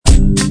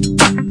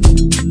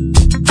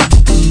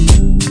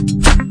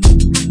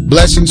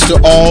Blessings to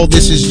all.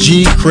 This is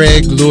G.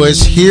 Craig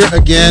Lewis here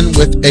again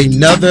with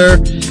another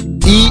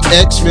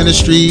EX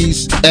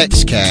Ministries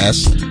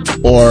Xcast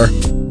or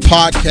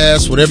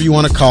podcast, whatever you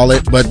want to call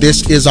it. But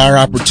this is our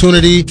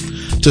opportunity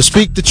to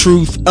speak the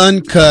truth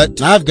uncut.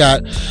 I've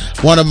got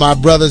one of my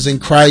brothers in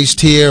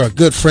Christ here, a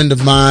good friend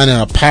of mine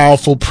and a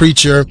powerful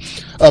preacher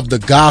of the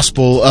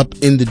gospel up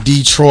in the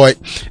Detroit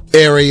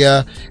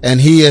area. And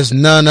he is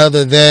none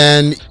other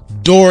than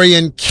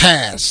Dorian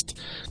Cast.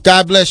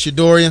 God bless you,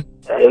 Dorian.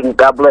 Hey,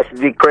 God bless you,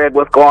 G. Craig.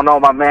 What's going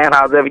on, my man?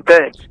 How's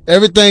everything?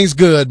 Everything's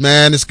good,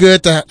 man. It's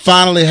good to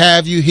finally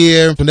have you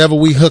here. Whenever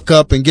we hook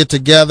up and get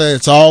together,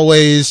 it's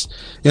always,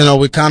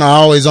 we're kind of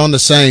always on the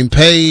same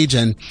page.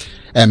 And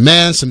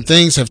man, some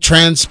things have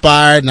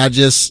transpired, and I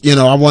just,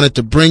 I wanted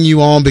to bring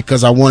you on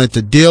because I wanted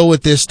to deal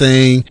with this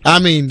thing. I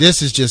mean,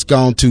 this has just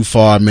gone too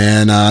far,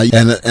 man.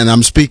 And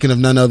I'm speaking of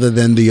none other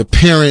than the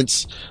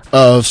appearance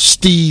of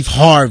Steve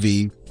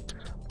Harvey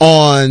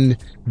on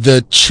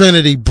the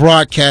Trinity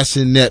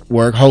Broadcasting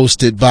Network,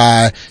 hosted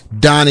by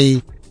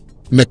Donnie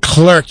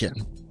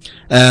McClurkin.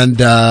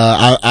 And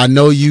I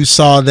know you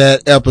saw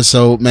that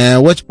episode,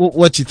 man.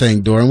 What you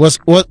think, Dorian?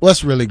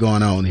 What's really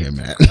going on here,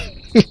 man?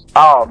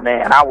 Oh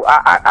man,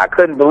 I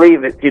couldn't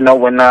believe it.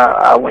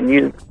 When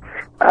you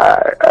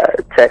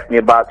text me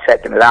about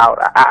checking it out,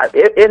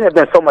 it had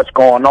been so much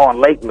going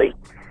on lately.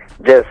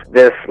 Just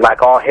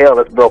like all hell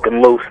has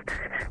broken loose.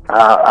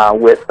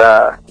 With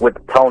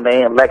the Tone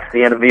and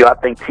Lexi interview, I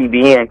think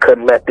TBN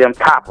couldn't let them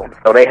top them,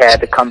 so they had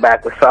to come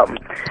back with something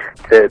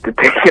to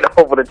take it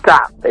over the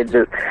top.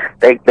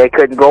 They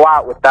couldn't go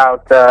out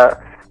without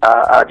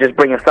just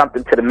bringing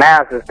something to the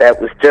masses that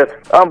was just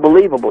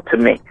unbelievable to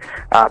me,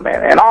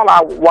 man. And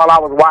while I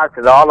was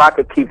watching, all I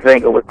could keep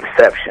thinking was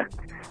deception.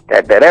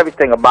 That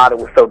everything about it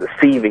was so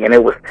deceiving, and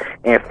it was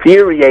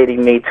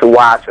infuriating me to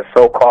watch a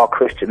so-called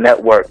Christian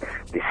network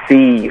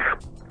deceive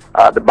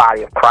the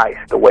body of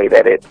Christ the way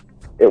that it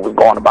was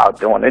going about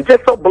doing, and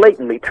just so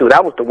blatantly too.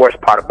 That was the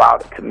worst part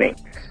about it to me,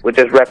 with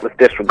just reckless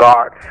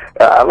disregard.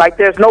 Like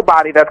there's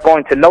nobody that's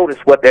going to notice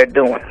what they're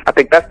doing. I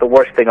think that's the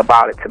worst thing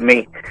about it to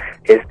me,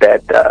 is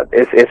that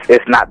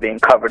it's not being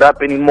covered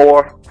up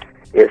anymore.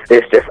 It's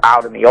just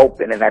out in the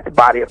open, and that the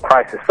body of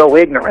Christ is so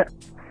ignorant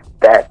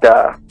that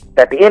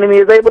the enemy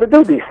is able to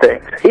do these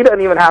things. He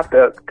doesn't even have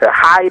to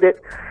hide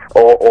it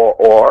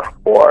or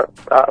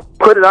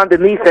put it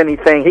underneath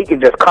anything. He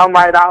can just come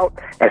right out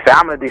and say,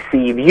 I'm going to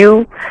deceive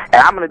you, and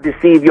I'm going to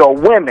deceive your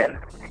women,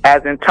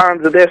 as in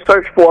terms of their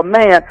search for a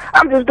man.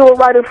 I'm just doing it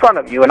right in front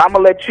of you, and I'm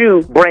going to let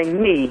you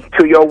bring me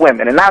to your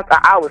women. And I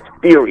was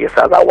furious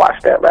as I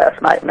watched that last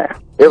night, man.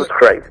 It was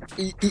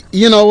crazy.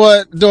 You know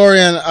what,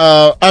 Dorian?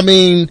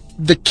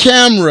 The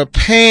camera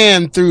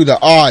panned through the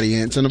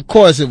audience, and of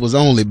course it was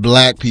only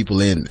black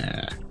people in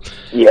there.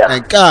 Yeah.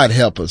 And God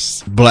help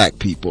us, black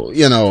people,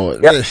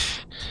 Yep.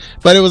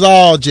 But it was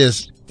all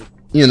just,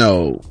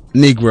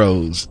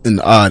 Negroes in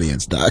the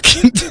audience, Doc.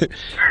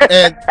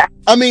 And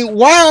I mean,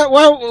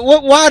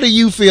 why do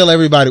you feel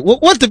everybody,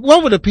 what were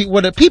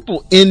the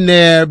people in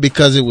there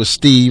because it was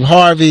Steve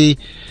Harvey?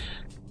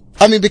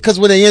 I mean, because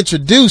when they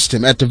introduced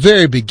him at the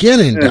very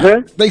beginning,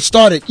 they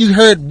started, you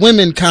heard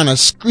women kind of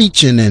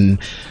screeching, and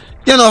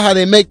you know how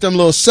they make them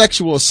little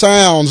sexual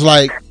sounds,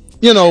 like,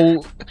 you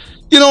know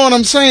what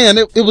I'm saying?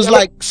 It was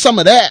like some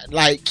of that,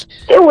 like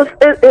it was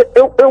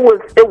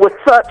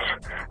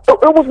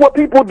what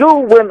people do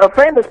when a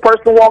famous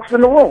person walks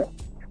in the room.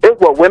 It's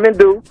what women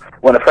do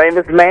when a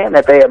famous man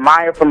that they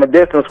admire from a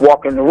distance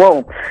walk in the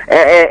room.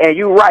 And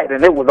you're right,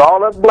 and it was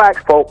all us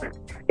black folk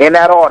in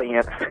that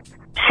audience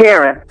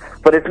cheering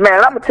for this man.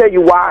 And I'm gonna tell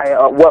you why.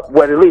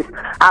 What at least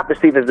I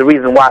perceive as the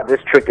reason why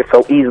this trick is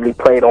so easily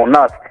played on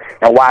us,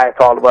 and why it's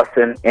all of us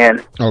in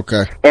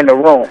the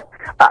room.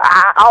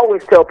 I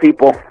always tell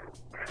people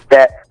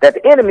that the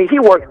enemy, he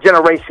works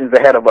generations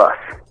ahead of us.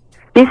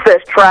 He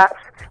sets traps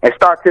and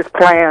starts his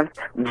plans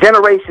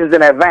generations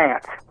in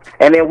advance,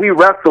 and then we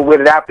wrestle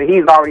with it after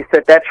he's already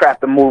set that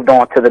trap and moved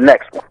on to the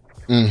next one.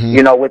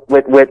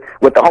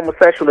 With the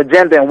homosexual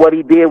agenda and what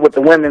he did with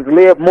the women's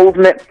lib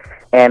movement,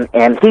 and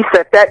he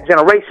set that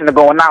generation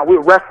ago, and now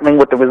we're wrestling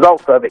with the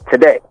results of it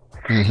today.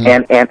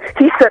 And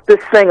he set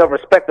this thing of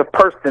respect of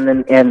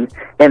person in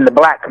the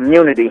black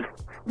community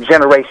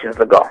generations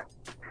ago.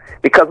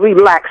 Because we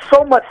lack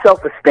so much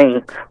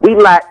self-esteem, we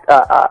lack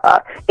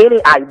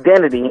any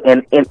identity,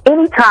 and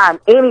any time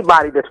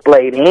anybody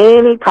displayed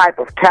any type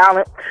of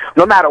talent,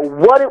 no matter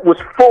what it was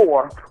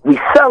for, we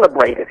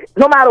celebrated it,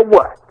 no matter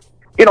what.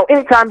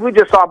 Anytime we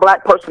just saw a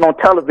black person on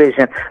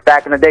television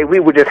back in the day, we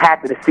were just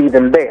happy to see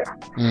them there.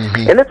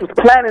 And this was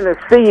planting a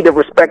seed of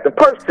respect of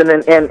person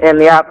in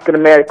the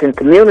African-American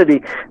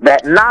community,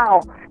 that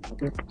now,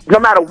 no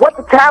matter what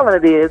the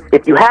talent is,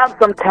 if you have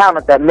some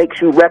talent that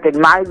makes you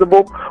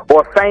recognizable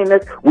or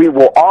famous, we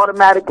will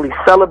automatically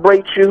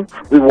celebrate you.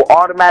 We will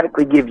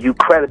automatically give you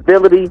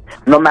credibility,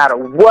 no matter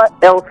what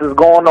else is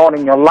going on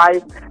in your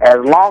life. As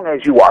long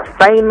as you are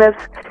famous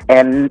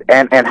and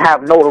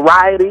have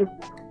notoriety,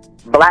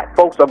 black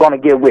folks are going to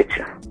get with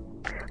you.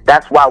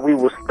 That's why we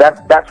was.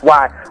 That's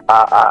why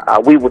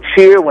we would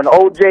cheer when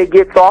OJ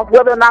gets off,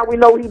 whether or not we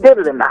know he did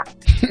it or not.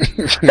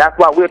 That's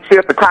why we'll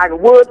cheer for Tiger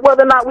Woods,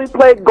 whether or not we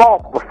played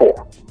golf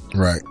before.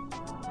 Right.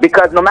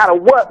 Because no matter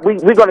what,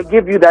 we're going to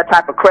give you that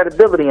type of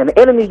credibility. And the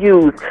enemy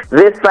used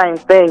this same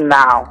thing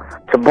now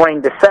to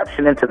bring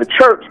deception into the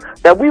church,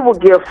 that we will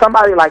give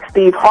somebody like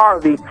Steve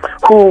Harvey,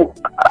 who,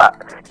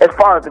 as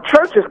far as the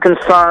church is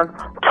concerned,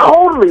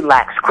 totally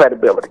lacks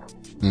credibility.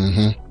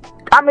 Mm-hmm.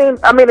 I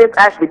mean, it's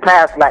actually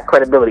past lack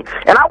credibility.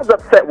 And I was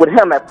upset with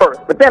him at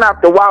first, but then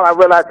after a while I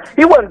realized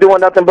he wasn't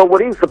doing nothing but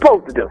what he was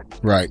supposed to do.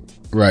 Right,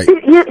 right.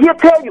 He'll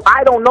tell you,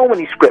 I don't know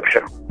any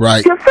scripture.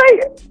 Right. He'll say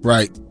it.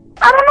 Right.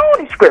 I don't know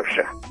any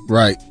scripture.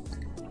 Right.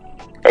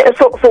 And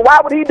so why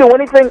would he do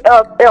anything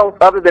else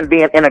other than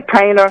be an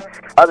entertainer,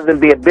 other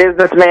than be a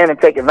businessman and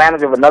take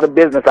advantage of another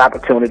business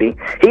opportunity?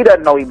 He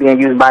doesn't know he's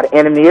being used by the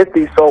enemy. It's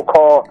these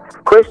so-called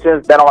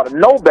Christians that ought to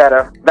know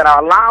better, that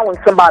are allowing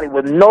somebody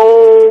with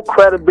no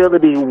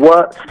credibility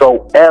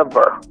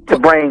whatsoever to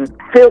bring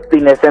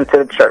filthiness into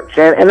the church.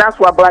 And that's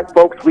why black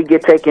folks, we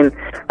get taken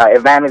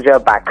advantage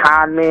of by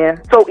con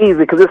men. So easy,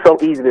 because it's so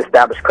easy to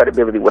establish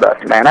credibility with us,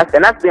 man. That's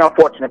the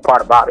unfortunate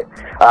part about it.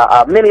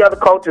 Many other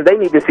cultures, they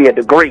need to see a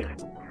degree.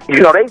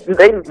 You know,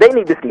 they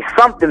need to see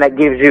something that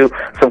gives you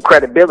some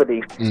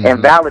credibility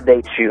and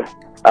validates you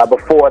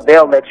before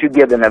they'll let you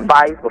give them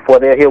advice, before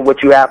they'll hear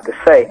what you have to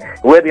say.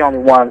 We're the only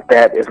ones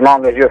that, as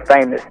long as you're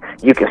famous,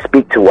 you can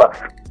speak to us.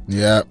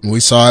 Yeah, we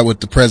saw it with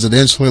the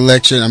presidential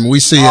election. I mean, we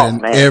see it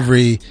in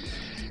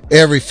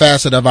every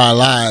facet of our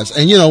lives.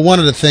 And, you know, one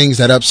of the things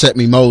that upset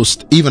me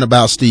most, even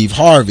about Steve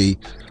Harvey,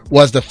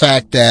 was the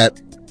fact that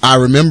I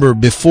remember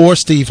before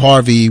Steve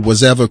Harvey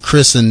was ever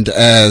christened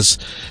as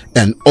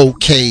an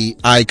okay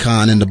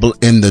icon in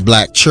the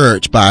black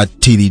church by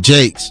T.D.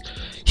 Jakes,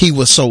 he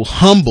was so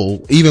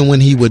humble. Even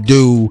when he would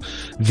do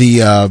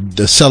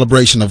the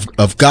celebration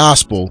of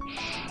gospel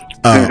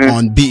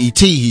on BET,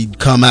 he'd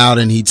come out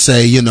and he'd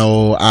say, you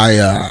know,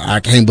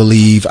 I can't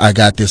believe I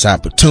got this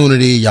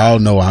opportunity. Y'all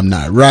know I'm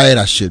not right.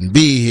 I shouldn't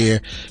be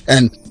here.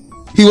 And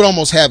he would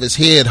almost have his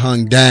head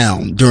hung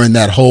down during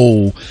that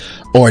whole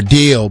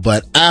ordeal.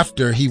 But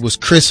after he was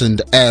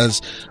christened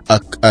as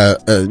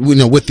you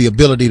know, with the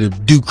ability to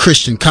do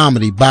Christian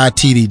comedy by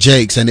T.D.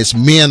 Jakes, and it's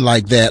men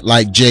like that,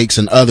 like Jakes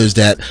and others,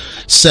 that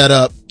set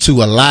up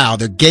to allow,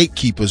 they're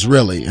gatekeepers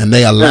really, and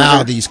they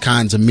allow these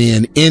kinds of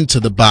men into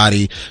the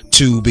body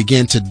to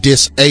begin to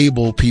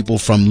disable people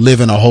from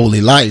living a holy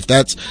life.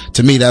 That's,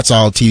 to me, that's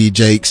all T.D.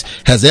 Jakes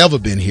has ever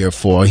been here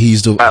for.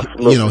 He's the,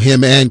 you know,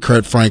 him and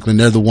Kurt Franklin,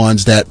 they're the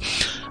ones that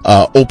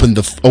opened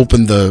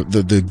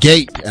the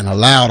gate and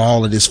allowed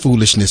all of this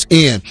foolishness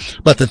in.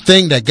 But the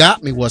thing that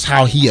got me was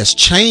how he has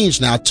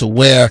changed now to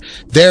where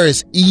there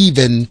is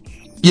even,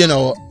 you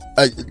know,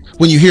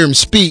 when you hear him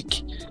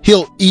speak,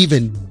 he'll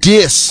even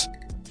diss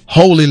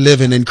holy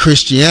living in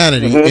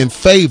Christianity in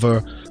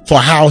favor for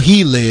how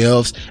he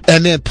lives,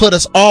 and then put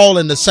us all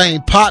in the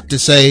same pot to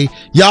say,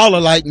 y'all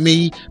are like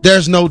me,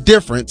 there's no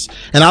difference.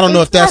 And I don't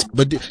know if that's,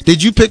 but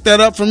did you pick that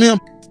up from him?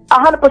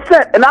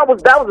 100%, and that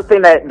was the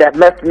thing that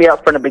messed me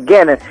up from the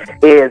beginning.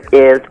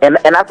 And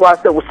that's why I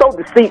said it was so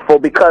deceitful,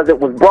 because it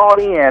was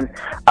brought in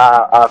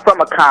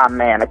from a con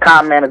man. A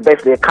con man is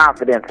basically a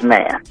confidence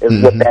man,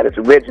 is what that is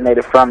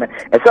originated from.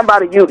 And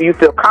somebody you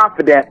feel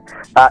confident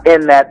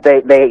in that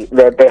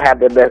they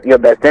have your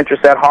best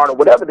interest at heart, or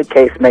whatever the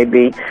case may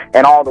be.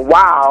 And all the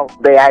while,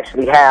 they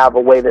actually have a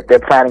way that they're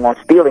planning on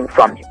stealing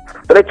from you.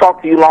 So they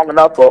talk to you long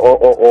enough,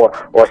 or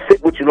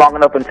sit with you long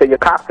enough until you're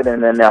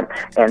confident in them.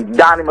 And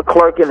Donnie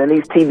McClurkin and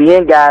these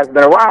TBN guys have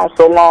been around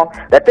so long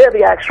that they're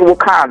the actual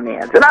con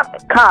men. And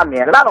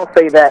I don't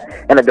say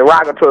that in a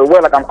derogatory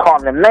way, like I'm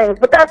calling them names,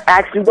 but that's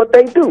actually what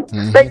they do.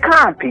 They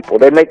con people.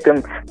 They make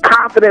them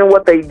confident in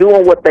what they do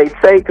and what they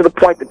say, to the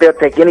point that they'll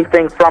take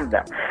anything from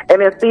them.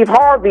 And then Steve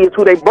Harvey is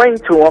who they bring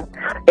to him,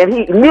 and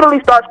he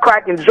immediately starts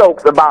cracking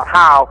jokes about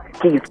how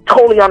he's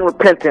totally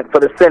unrepentant for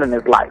the sin in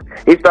his life.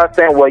 He starts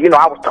saying, well, you know,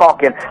 I was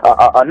talking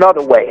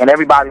another way, and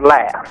everybody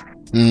laughs.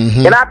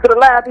 And after the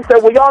laugh, he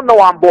said, well, y'all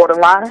know I'm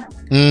borderline.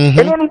 And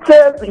then he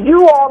says,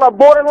 you all are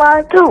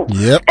borderline too.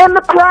 And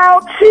the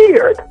crowd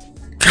cheered.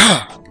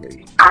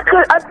 Golly.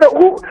 I said,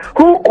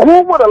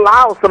 who would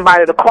allow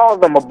somebody to call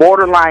them a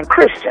borderline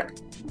Christian?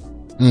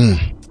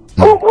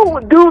 Who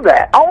would do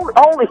that?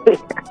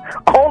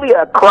 Only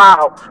a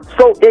crowd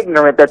so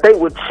ignorant that they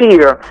would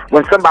cheer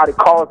when somebody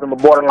calls them a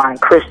borderline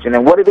Christian.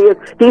 And what it is,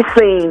 he's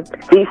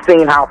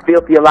seen how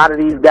filthy a lot of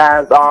these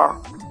guys are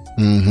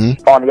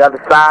on the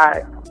other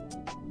side.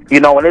 You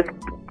know, and it's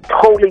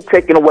totally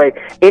taken away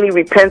any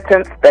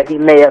repentance that he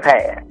may have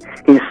had.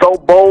 He's so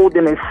bold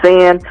in his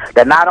sin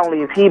that not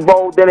only is he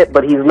bold in it,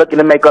 but he's looking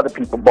to make other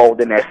people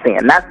bold in their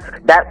sin. That's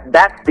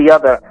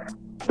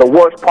the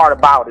worst part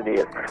about it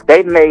is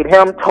they've made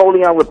him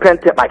totally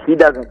unrepentant, like he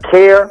doesn't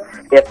care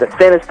if the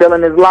sin is still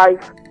in his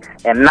life.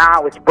 And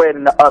now it's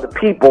spreading to other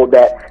people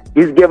that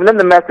he's giving them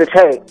the message,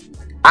 hey,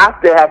 I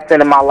still have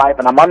sin in my life,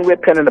 and I'm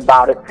unrepentant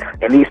about it,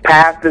 and these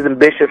pastors and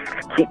bishops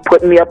keep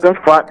putting me up in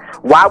front.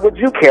 Why would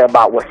you care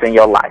about what's in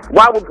your life?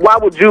 Why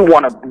would you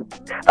want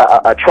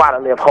to try to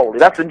live holy?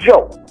 That's a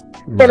joke.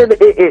 Right. And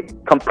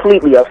it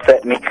completely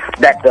upset me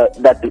that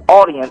the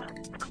audience,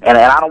 and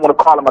I don't want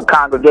to call them a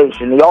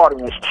congregation, the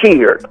audience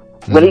cheered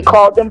when he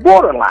called them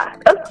borderline.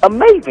 That's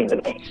amazing to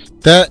me.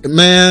 That,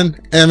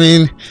 man, I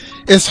mean,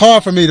 it's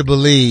hard for me to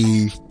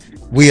believe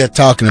we are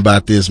talking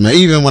about this, man.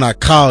 Even when I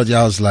called you,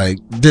 I was like,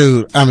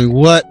 dude, I mean,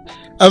 what?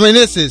 I mean,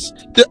 this is,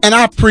 and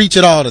I preach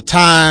it all the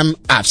time.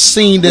 I've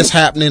seen this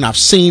happening. I've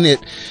seen it.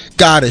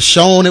 God has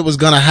shown it was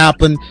going to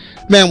happen.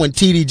 Man, when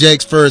T.D.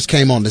 Jakes first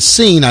came on the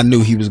scene, I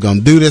knew he was going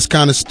to do this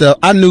kind of stuff.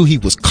 I knew he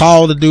was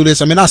called to do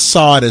this. I mean, I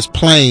saw it as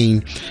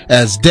plain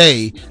as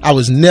day. I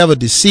was never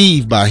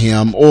deceived by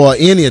him or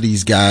any of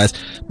these guys,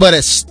 but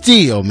it's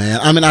still, man,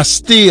 I mean,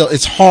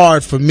 it's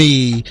hard for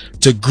me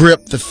to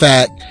grip the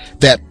fact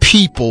that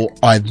people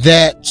are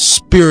that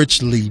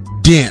spiritually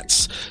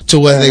dense to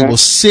where they will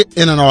sit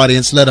in an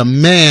audience, let a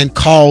man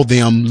call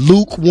them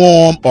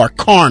lukewarm or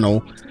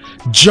carnal,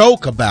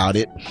 joke about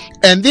it,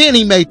 and then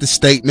he made the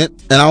statement,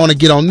 and I want to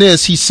get on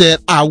this. He said,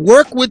 I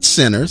work with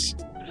sinners.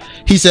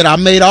 He said, I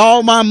made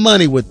all my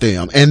money with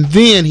them. And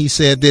then he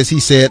said this, he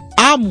said,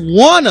 I'm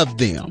one of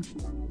them.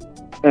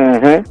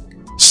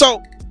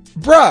 So,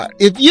 bruh,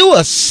 if you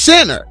a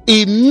sinner,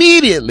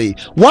 immediately,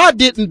 why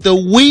didn't the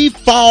we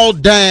fall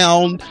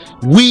down,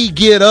 we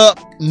get up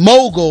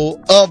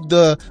mogul of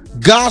the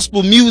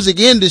gospel music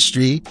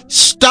industry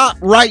stop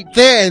right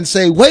there and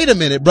say, wait a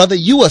minute, brother,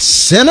 you a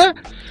sinner?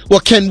 Well,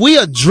 can we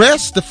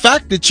address the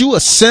fact that you a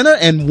sinner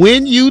and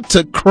win you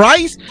to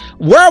Christ?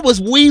 Where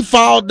was we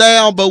fall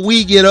down, but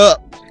we get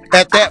up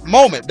at that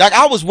moment? Doc,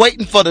 I was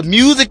waiting for the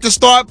music to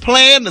start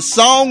playing, the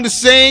song to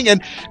sing.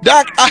 And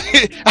Doc, I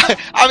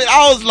mean,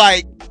 I was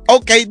like,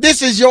 okay,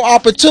 this is your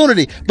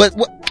opportunity. But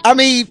I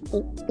mean,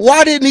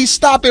 why didn't he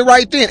stop it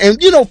right then?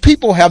 And, you know,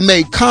 people have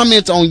made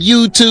comments on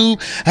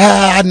YouTube.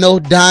 I know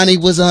Donnie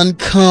was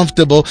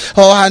uncomfortable.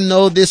 Oh, I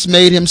know this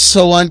made him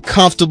so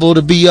uncomfortable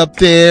to be up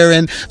there.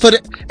 And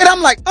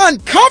I'm like,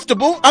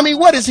 uncomfortable? I mean,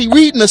 what is he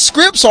reading the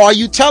scripts? Or are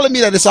you telling me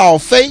that it's all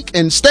fake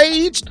and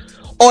staged?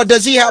 Or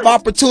does he have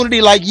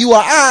opportunity like you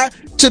or I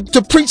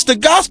to preach the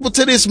gospel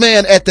to this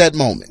man at that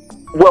moment?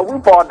 Well,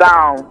 We Fall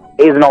Down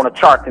isn't on the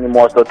charts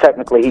anymore, so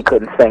technically he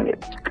couldn't sing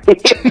it.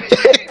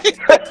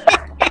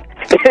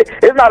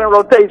 It's not in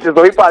rotation,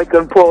 so he probably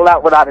couldn't pull it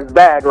out without his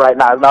bag right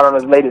now. It's not on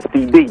his latest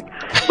CD.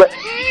 But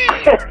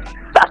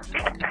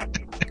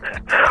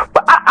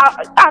but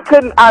I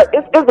couldn't.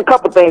 It's a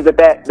couple things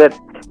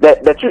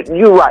that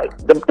you're right.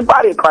 The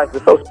body of Christ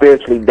is so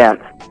spiritually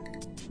dense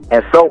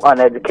and so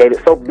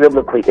uneducated, so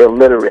biblically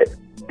illiterate.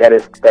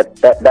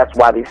 That's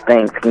why these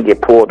things can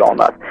get pulled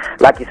on us.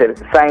 Like you said, it's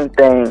the same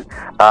thing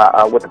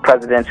with the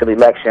presidential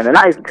election. And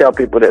I used to tell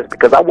people this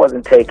because I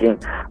wasn't taking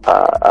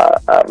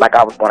like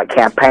I was going to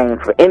campaign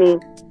for any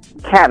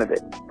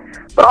candidate.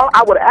 But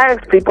I would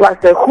ask people, I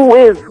said, who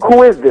is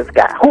this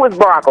guy? Who is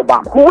Barack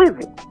Obama? Who is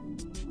he?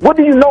 What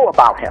do you know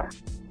about him?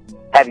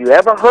 Have you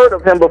ever heard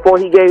of him before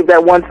he gave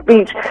that one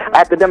speech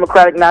at the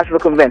Democratic National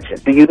Convention?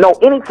 Do you know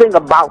anything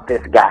about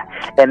this guy?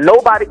 And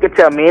nobody could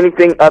tell me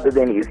anything other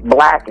than he's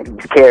black and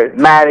he's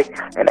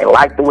charismatic and they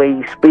like the way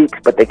he speaks,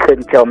 but they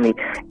couldn't tell me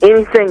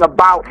anything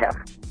about him.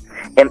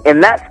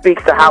 And that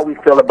speaks to how we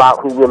feel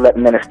about who will let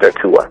minister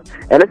to us.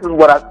 And this is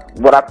what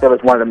I feel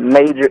is one of the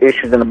major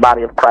issues in the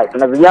body of Christ.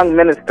 And as a young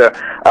minister,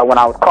 when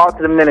I was called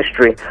to the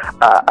ministry,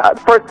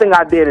 the first thing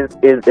I did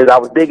is I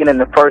was digging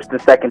into 1st and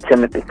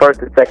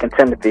 2nd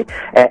Timothy.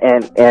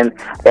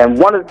 And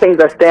one of the things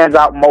that stands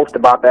out most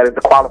about that is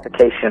the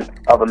qualification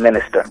of a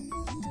minister,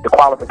 the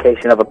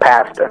qualification of a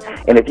pastor.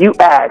 And if you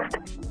asked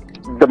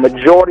the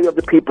majority of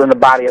the people in the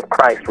body of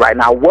Christ right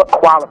now, what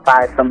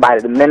qualifies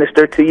somebody to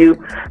minister to you?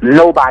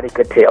 Nobody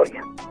could tell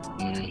you.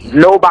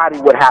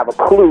 Nobody would have a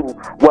clue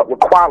what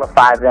would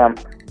qualify them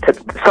to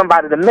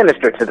somebody to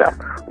minister to them.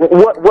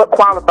 What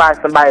qualifies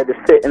somebody to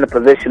sit in a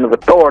position of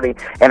authority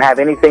and have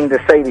anything to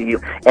say to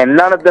you? And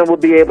none of them will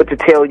be able to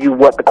tell you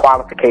what the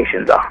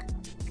qualifications are.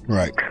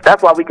 Right.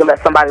 That's why we can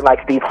let somebody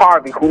like Steve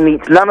Harvey, who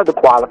meets none of the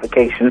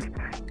qualifications,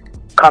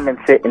 come and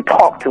sit and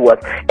talk to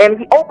us. And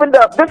he opened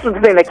up, this was the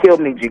thing that killed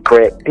me, G.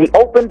 Craig. He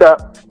opened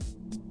up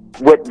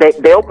with,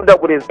 they opened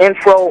up with his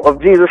intro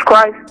of Jesus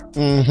Christ.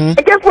 And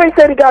guess where he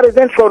said he got his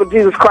intro to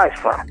Jesus Christ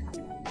from?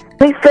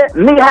 He said,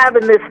 me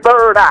having this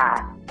third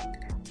eye,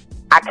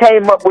 I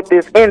came up with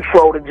this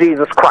intro to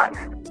Jesus Christ.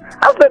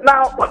 I said,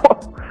 now,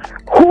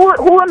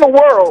 who in the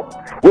world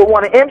would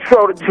want an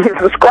intro to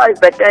Jesus Christ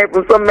that came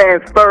from some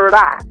man's third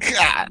eye?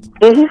 God.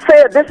 And he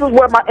said, this is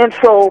where my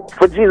intro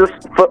for Jesus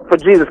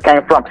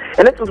came from.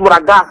 And this is what I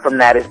got from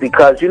that, is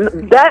because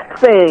that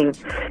thing,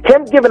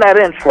 him giving that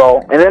intro,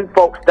 and then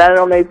folks standing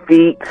on their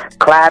feet,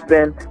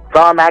 clapping,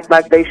 some act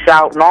like they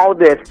shout, and all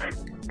this,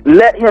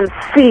 let him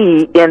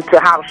see into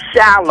how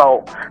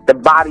shallow the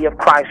body of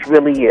Christ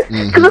really is.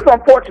 Because it's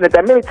unfortunate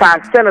that many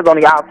times sinners on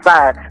the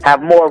outside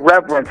have more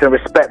reverence and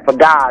respect for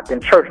God than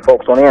church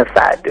folks on the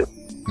inside do.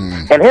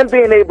 And him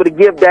being able to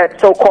give that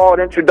so-called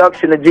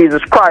introduction to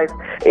Jesus Christ,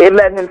 it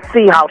let him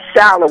see how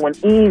shallow and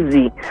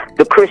easy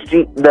the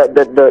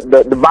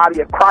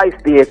body of Christ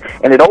is,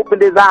 and it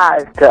opened his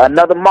eyes to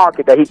another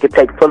market that he could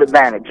take full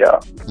advantage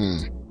of.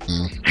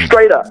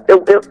 Straight up.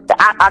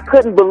 I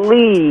couldn't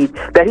believe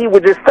that he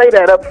would just say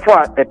that up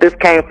front, that this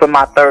came from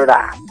my third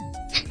eye.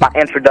 My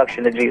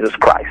introduction to Jesus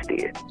Christ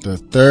did. The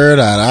third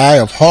eye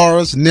of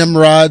Horus,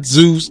 Nimrod,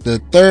 Zeus, the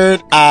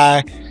third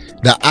eye,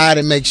 the eye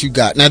that makes you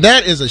God. Now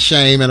that is a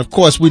shame, and of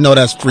course we know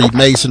that's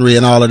Freemasonry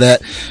and all of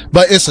that,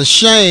 but it's a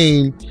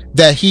shame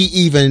that he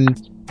even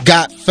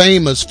got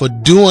famous for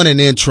doing an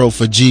intro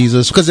for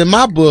Jesus, because in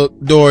my book,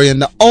 Dorian,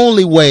 the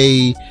only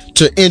way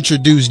to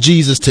introduce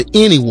Jesus to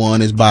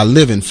anyone is by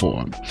living for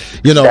him.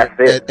 You know,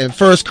 and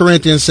 1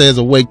 Corinthians says,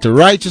 awake to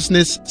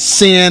righteousness,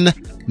 sin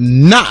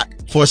not.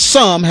 For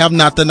some have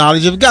not the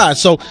knowledge of God.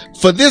 So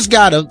for this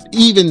guy to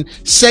even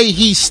say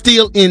he's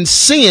still in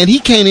sin, he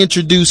can't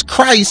introduce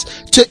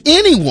Christ to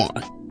anyone.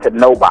 To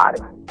nobody.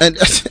 And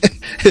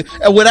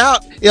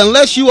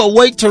unless you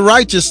awake to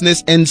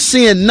righteousness and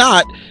sin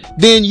not,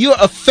 then you're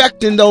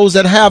affecting those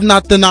that have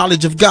not the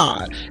knowledge of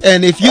God.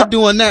 And if you're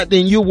doing that,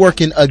 then you're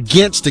working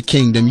against the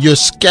kingdom. You're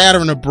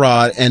scattering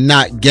abroad and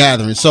not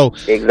gathering. So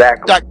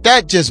exactly,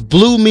 that just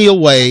blew me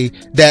away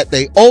that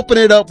they open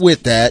it up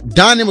with that.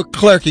 Donnie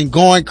McClurkin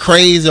going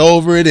crazy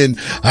over it, and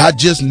I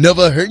just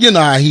never heard, you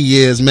know how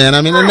he is, man.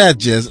 I mean, and that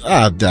just,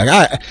 I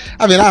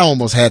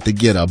almost had to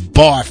get a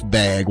barf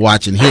bag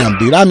watching him,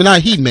 dude. I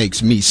mean, he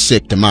makes me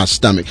sick to my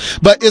stomach.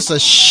 But it's a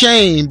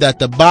shame that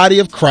the body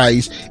of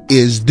Christ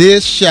is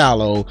this shallow,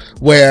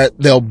 where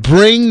they'll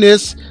bring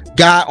this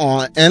guy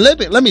on. And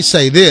let me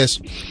say this.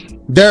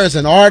 There is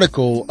an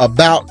article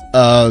about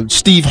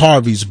Steve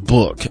Harvey's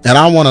book, and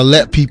I want to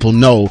let people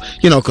know,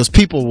 because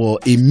people will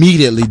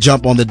immediately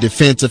jump on the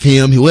defense of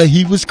him. Well,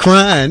 he was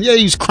crying. Yeah,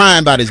 he was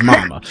crying about his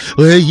mama.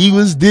 Well, he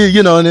was there,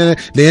 and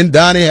then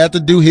Donnie had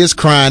to do his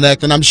crying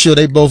act, and I'm sure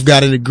they both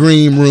got in the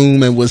green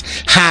room and was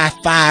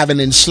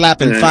high-fiving and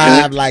slapping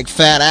five like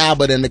Fat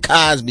Albert and the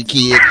Cosby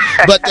Kid.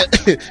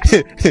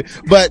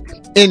 But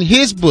in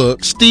his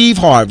book, Steve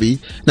Harvey,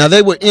 now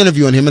they were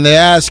interviewing him and they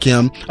asked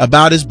him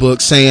about his book,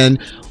 saying,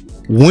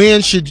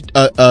 when should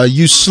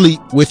you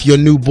sleep with your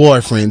new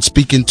boyfriend,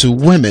 speaking to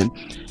women?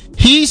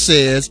 He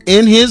says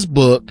in his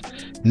book,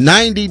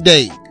 90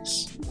 days.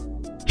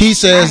 He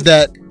says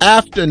that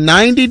after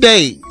 90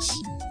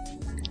 days,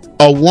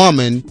 a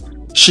woman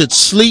should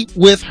sleep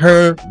with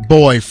her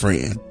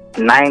boyfriend.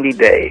 90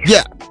 days.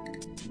 Yeah.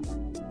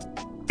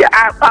 Yeah,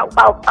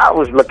 I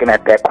was looking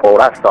at that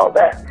quote. I saw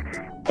that.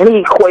 And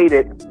he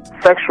equated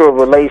sexual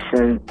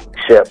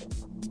relationship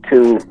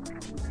to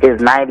his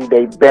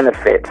 90-day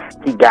benefits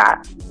he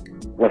got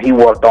when he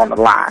worked on the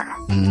line.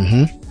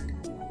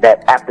 Mm-hmm.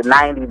 That after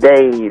 90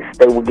 days,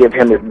 they will give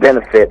him his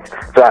benefits.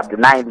 So after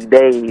 90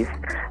 days,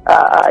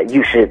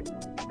 you should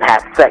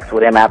have sex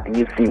with him after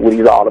you see what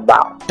he's all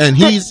about. And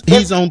he's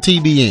on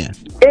TBN.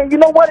 And you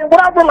know what? And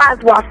what I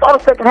realized when I saw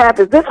the second half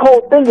is this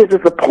whole thing is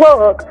just a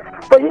plug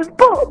for his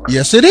book.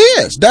 Yes, it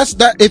is.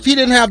 That. If he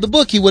didn't have the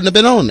book, he wouldn't have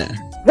been on there.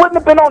 Wouldn't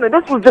have been on it.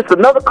 This was just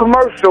another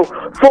commercial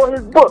for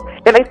his book.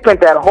 And they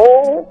spent that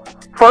whole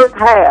first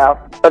half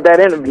of that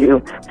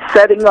interview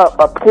setting up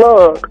a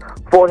plug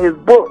for his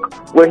book,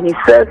 where he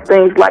says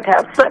things like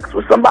have sex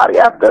with somebody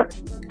after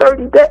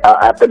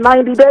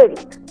 90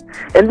 days.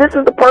 And this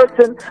is the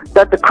person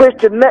that the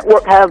Christian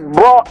Network has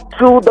brought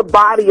to the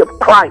body of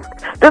Christ.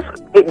 This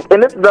is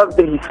the other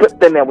thing he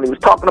slipped in there when he was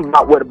talking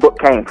about where the book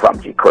came from,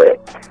 G. Craig.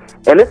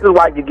 And this is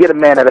why you get a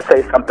man that'll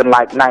say something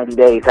like 90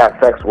 days, have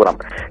sex with him.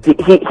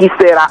 He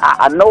said,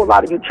 I know a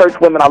lot of you church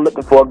women are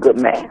looking for a good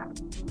man.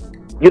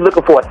 You're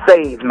looking for a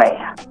saved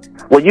man.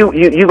 Well, you're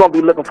going to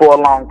be looking for a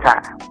long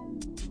time.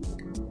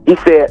 He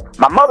said,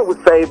 my mother was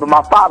saved, but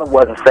my father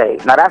wasn't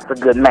saved. Now, that's a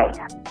good man.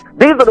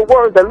 These are the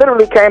words that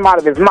literally came out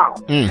of his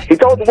mouth. He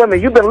told the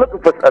women, you've been looking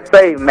for a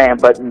saved man,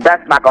 but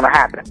that's not going to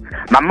happen.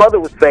 My mother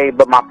was saved,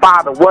 but my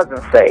father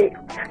wasn't saved.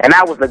 And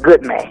I was a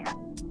good man.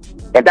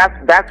 And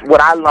that's what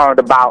I learned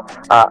about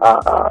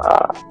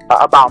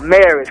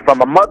marriage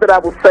from a mother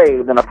that was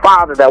saved and a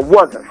father that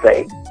wasn't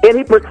saved. And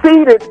he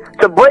proceeded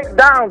to break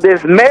down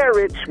this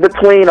marriage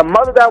between a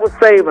mother that was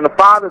saved and a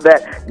father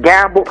that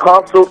gambled,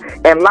 hustled,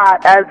 and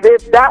lied, as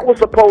if that was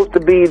supposed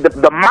to be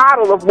the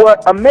model of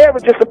what a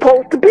marriage is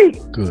supposed to be.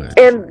 Good.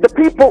 And the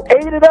people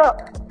ate it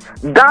up.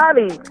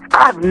 Donnie,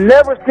 I've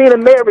never seen a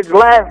marriage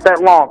last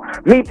that long.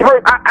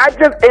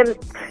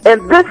 And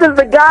this is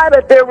the guy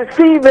that they're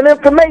receiving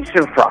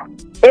information from.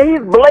 And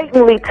he's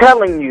blatantly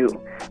telling you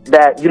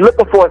that you're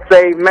looking for a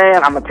saved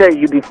man. I'm going to tell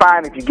you, you'll be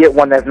fine if you get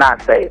one that's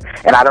not saved.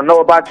 And I don't know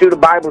about you, the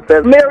Bible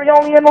says, marry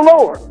only in the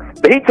Lord.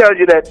 But he tells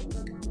you that,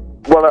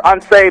 well, an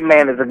unsaved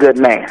man is a good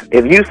man.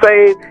 If you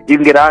save, you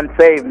can get an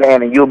unsaved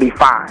man and you'll be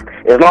fine.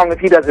 As long as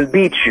he doesn't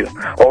beat you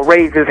or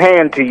raise his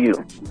hand to you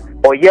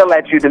or yell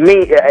at you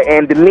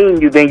and demean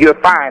you, then you're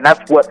fine.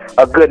 That's what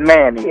a good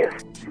man is.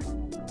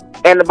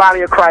 And the body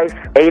of Christ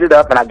ate it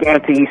up, and I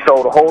guarantee he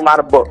sold a whole lot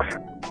of books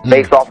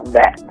based off of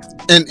that.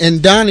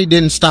 And Donnie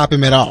didn't stop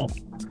him at all.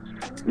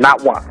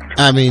 Not once.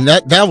 I mean,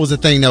 that was the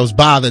thing that was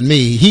bothering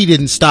me. He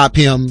didn't stop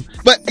him.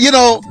 But,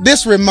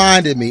 this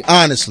reminded me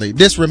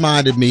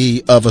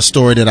of a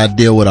story that I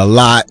deal with a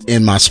lot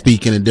in my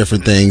speaking and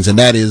different things. And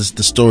that is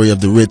the story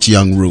of the rich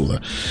young ruler.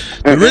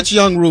 The rich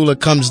young ruler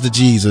comes to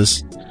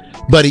Jesus,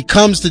 but he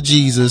comes to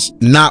Jesus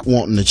not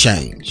wanting to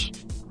change.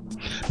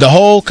 The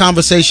whole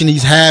conversation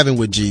he's having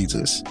with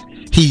Jesus,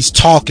 he's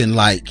talking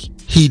like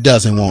he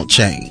doesn't want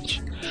change.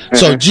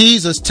 So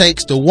Jesus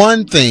takes the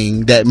one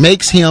thing that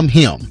makes him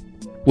him,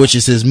 which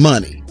is his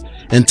money,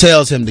 and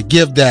tells him to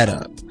give that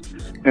up.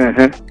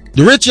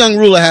 The rich young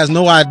ruler has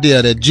no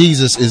idea that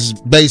Jesus is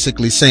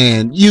basically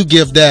saying, you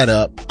give that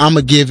up,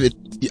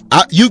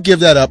 you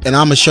give that up, and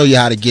I'm going to show you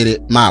how to get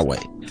it my way.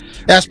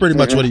 That's pretty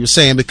much what he was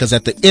saying, because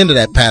at the end of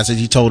that passage,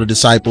 he told the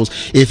disciples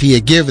if he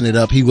had given it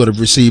up, he would have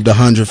received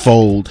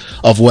 100-fold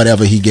of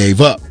whatever he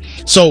gave up.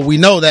 So we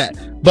know that.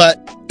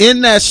 But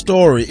in that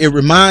story, it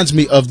reminds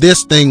me of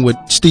this thing with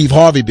Steve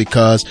Harvey,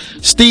 because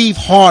Steve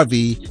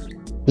Harvey,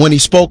 when he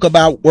spoke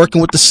about working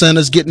with the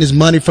sinners, getting his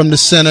money from the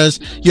sinners,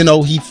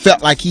 he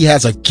felt like he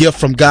has a gift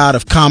from God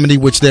of comedy,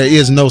 which there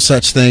is no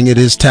such thing. It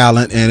is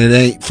talent, and it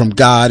ain't from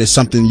God. It's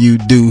something you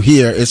do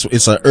here.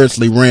 It's an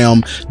earthly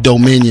realm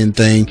dominion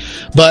thing.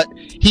 But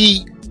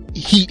he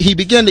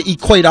began to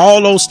equate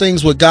all those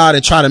things with God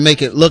and try to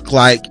make it look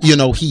like,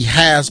 he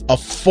has a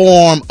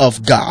form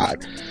of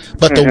God.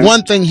 But the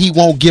one thing he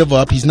won't give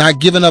up, he's not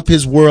giving up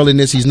his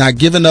worldliness. He's not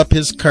giving up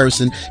his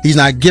cursing. He's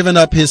not giving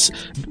up his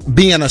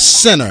being a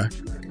sinner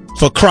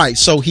for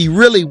Christ. So he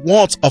really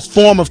wants a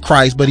form of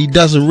Christ, but he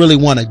doesn't really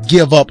want to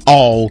give up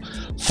all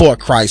for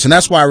Christ. And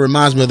that's why it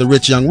reminds me of the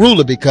rich young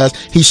ruler, because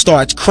he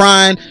starts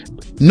crying.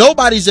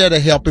 Nobody's there to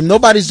help him.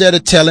 Nobody's there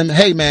to tell him,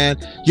 hey man,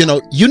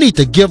 you need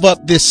to give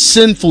up this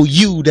sinful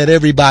you that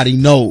everybody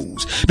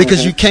knows,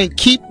 because you can't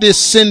keep this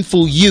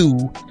sinful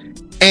you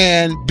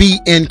and be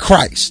in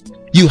Christ.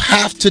 You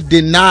have to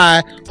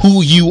deny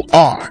who you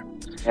are.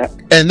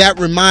 And that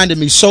reminded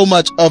me so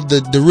much of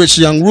the rich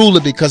young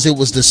ruler, because it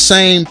was the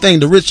same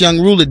thing. The rich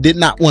young ruler did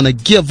not want to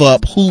give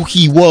up who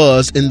he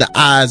was in the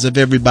eyes of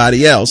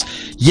everybody else,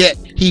 yet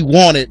he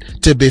wanted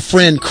to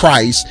befriend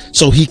Christ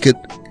so he could,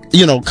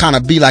 kind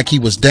of be like he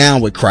was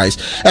down with Christ.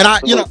 And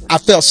I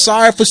felt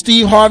sorry for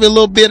Steve Harvey a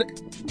little bit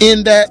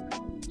in that.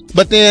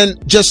 But then,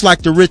 just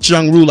like the rich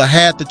young ruler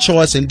had the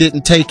choice and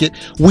didn't take it,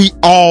 we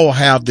all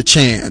have the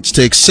chance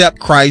to accept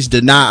Christ,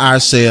 deny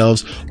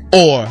ourselves,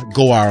 or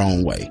go our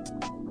own way.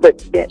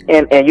 But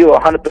and you're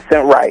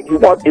 100% right.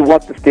 He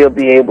wants to still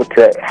be able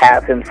to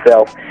have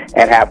himself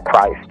and have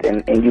Christ,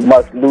 and you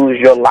must lose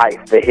your life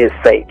for his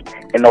sake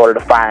in order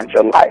to find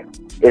your life.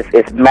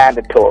 It's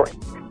mandatory.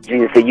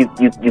 Jesus said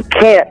you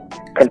can't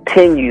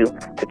continue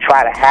to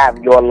try to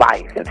have your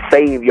life and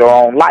save your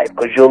own life,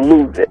 because you'll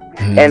lose it.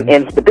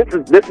 But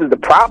this is the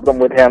problem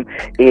with him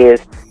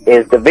is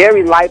the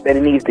very life that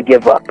he needs to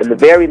give up, and the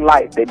very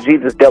life that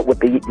Jesus dealt with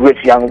the rich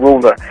young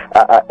ruler.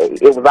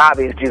 It was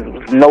obvious Jesus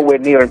was nowhere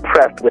near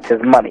impressed with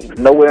his money. He was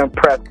nowhere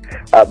impressed,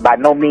 by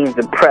no means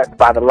impressed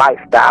by the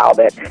lifestyle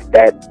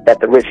that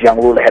the rich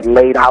young ruler had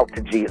laid out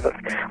to Jesus.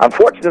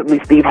 Unfortunately,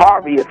 Steve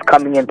Harvey is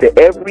coming into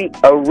every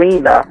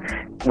arena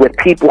with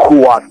people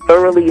who are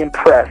thoroughly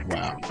impressed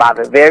by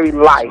the very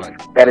life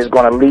that is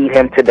going to lead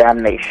him to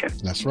damnation.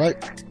 That's right.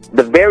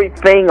 The very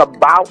thing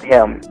about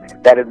him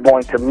that is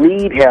going to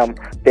lead him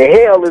to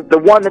hell is the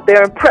one that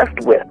they're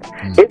impressed with.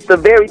 It's the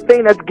very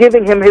thing that's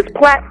giving him his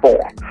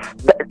platform.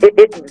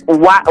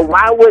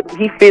 Why would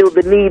he feel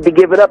the need to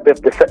give it up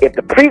if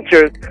the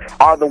preachers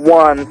are the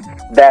ones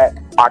that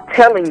are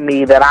telling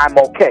me that I'm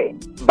okay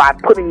by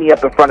putting me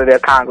up in front of their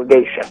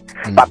congregation,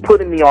 by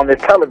putting me on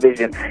this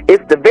television?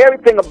 It's the very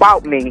thing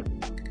about me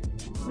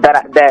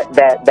that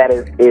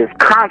is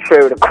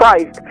contrary to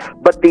Christ,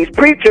 but these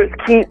preachers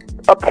keep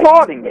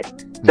applauding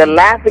it. They're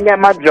laughing at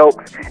my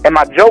jokes, and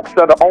my jokes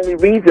are the only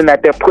reason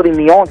that they're putting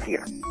me on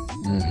here.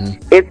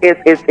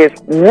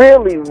 It's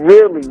really,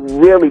 really,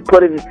 really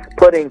putting him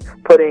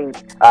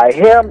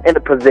in a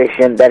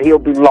position that he'll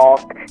be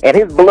lost, and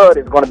his blood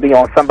is going to be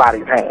on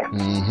somebody's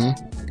hands.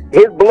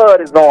 His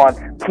blood is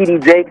on T.D.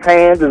 Jakes'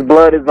 hands. His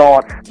blood is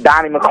on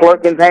Donnie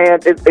McClurkin's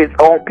hands. It's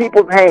on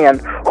people's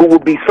hands who will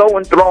be so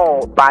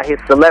enthralled by his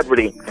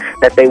celebrity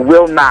that they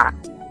will not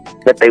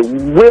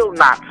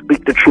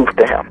speak the truth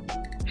to him.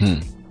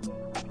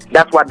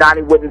 That's why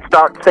Donnie wouldn't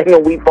start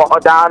singing "We Fall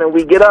Down and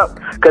We Get Up,"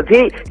 because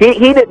he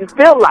didn't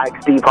feel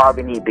like Steve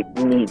Harvey need to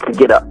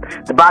get up.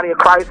 The body of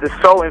Christ is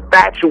so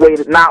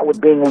infatuated now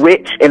with being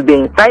rich and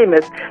being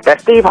famous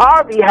that Steve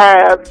Harvey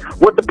has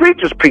what the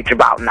preachers preach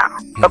about now.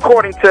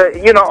 According to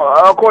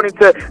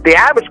the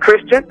average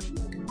Christian,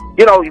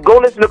 you go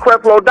listen to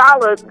Creflo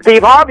Dollar.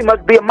 Steve Harvey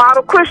must be a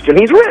model Christian.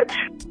 He's rich.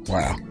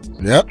 Wow.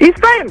 Yep. He's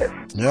famous.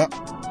 Yep.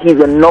 He's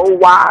in no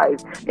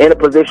wise in a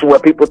position where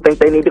people think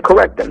they need to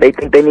correct him. They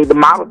think they need to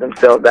model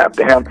themselves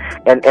after him.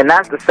 And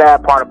that's the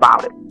sad part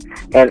about it.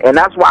 And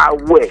that's why I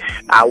wish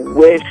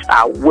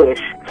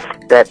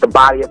that the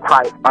body of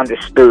Christ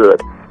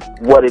understood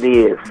what it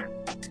is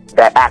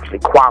that actually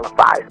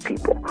qualifies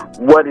people,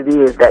 what it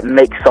is that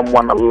makes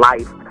someone's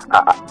life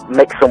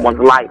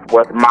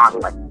worth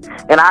modeling.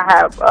 And I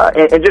have,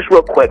 and just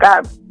real quick, I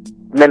have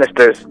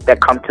ministers that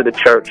come to the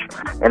church,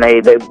 and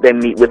they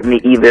meet with me.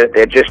 Either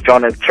they're just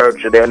joining the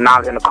church or they're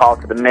not in the call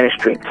to the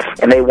ministry,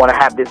 and they want to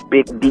have this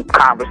big, deep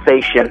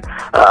conversation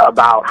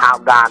about how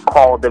God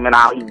called them and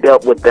how he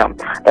dealt with them.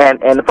 And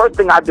the first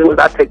thing I do is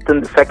I take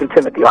them to 2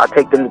 Timothy, or I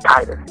take them to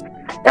Titus,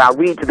 and I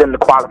read to them the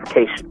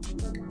qualifications.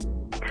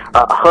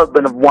 A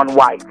husband of one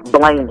wife,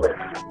 blameless,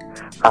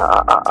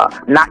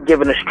 not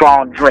given a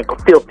strong drink or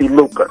filthy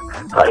lucre,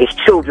 his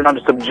children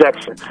under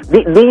subjection.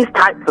 These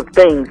types of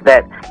things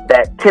that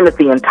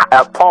Timothy and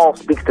Paul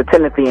speaks to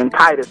Timothy and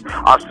Titus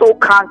are so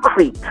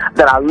concrete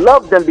that I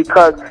love them,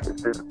 because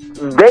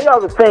they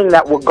are the thing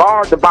that will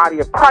guard the body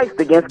of Christ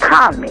against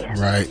con men.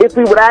 Right. If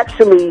we would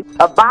actually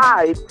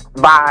abide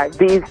by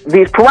these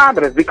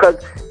parameters, because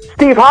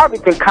Steve Harvey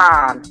can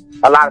con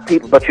a lot of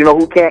people, but you know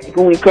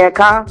who he can't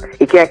con?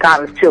 He can't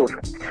con his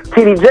children.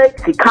 T.D.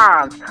 Jakes, he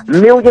cons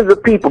millions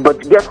of people, but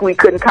guess who he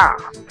couldn't con?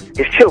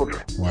 His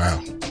children. Wow.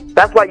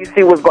 That's why you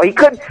see what's going. He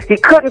couldn't.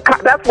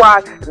 That's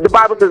why the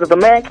Bible says if a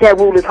man can't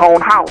rule his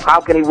own house, how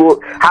can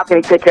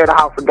he take care of the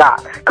house of God?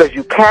 Because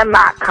you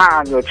cannot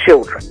con your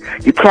children.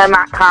 You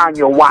cannot con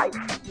your wife.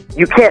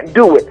 You can't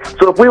do it.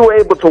 So if we were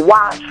able to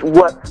watch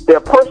what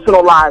their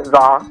personal lives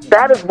are,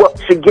 that is what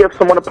should give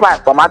someone a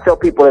platform. I tell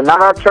people in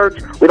our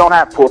church, we don't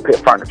have pulpit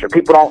furniture.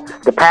 People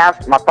don't, the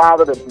pastor, my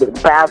father, the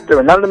pastor,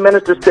 and none of the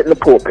ministers sit in the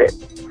pulpit.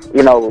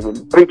 You know,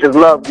 preachers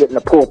love getting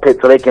the pulpit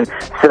so they can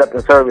sit up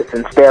in service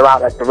and stare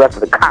out at the rest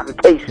of the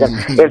congregation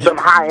in some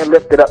high and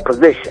lifted up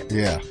position.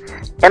 Yeah.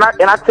 And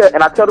I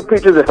tell the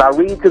preachers this. I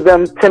read to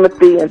them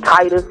Timothy and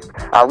Titus.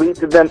 I read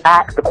to them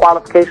Acts, the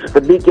qualifications for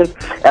deacons,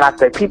 and I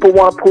say people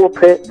want a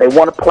pulpit, they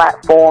want a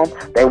platform,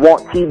 they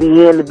want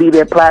TBN to be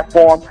their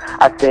platform.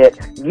 I said,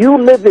 you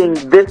living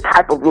this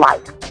type of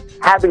life,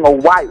 having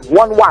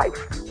one wife,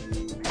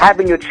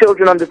 having your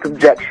children under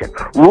subjection,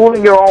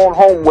 ruling your own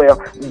home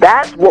well,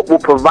 that's what will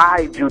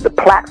provide you the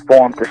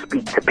platform to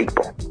speak to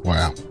people.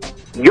 Wow.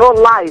 Your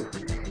life,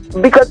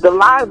 because the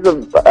lives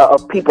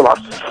of people are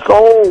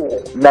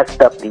so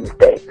messed up these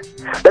days,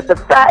 that the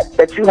fact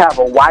that you have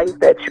a wife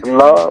that you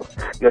love,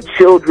 your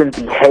children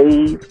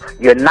behave,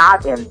 you're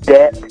not in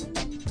debt,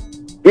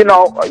 you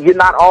know, you're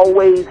not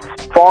always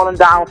falling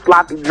down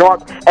sloppy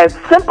drunk. As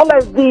simple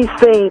as these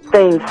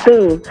things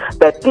seem,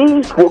 that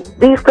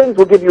these things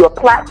will give you a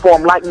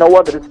platform like no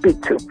other to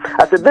speak to.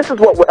 I said, this is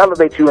what will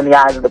elevate you in the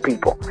eyes of the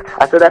people.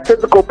 I said, that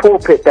physical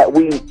pulpit that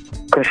we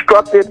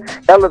constructed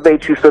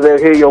elevates you so they'll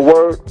hear your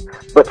word.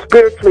 But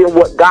spiritually,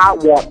 what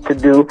God wants to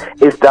do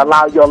is to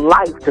allow your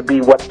life to be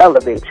what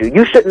elevates you.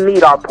 You shouldn't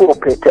need our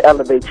pulpit to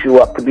elevate you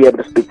up to be able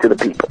to speak to the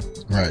people.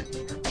 Right.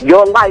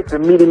 Your life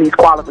and meeting these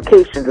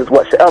qualifications is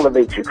what should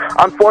elevate you.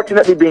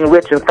 Unfortunately, being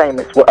rich and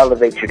famous will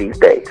elevate you these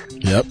days.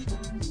 Yep.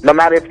 No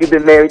matter if you've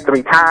been married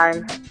 3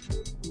 times,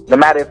 no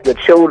matter if your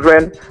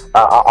children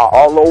are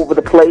all over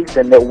the place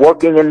and they're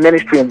working in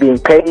ministry and being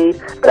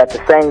paid, but at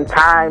the same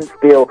time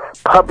still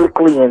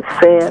publicly in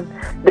sin.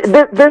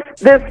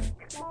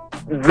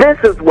 This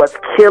is what's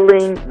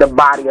killing the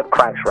body of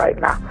Christ right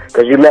now,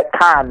 because you let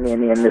con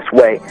men in this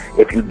way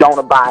if you don't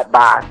abide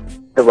by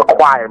the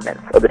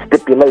requirements or the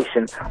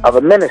stipulation of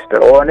a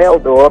minister or an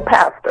elder or a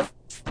pastor.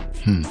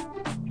 And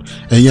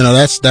you know,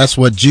 that's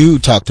what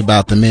Jude talked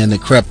about, the men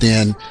that crept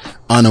in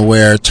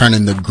unaware,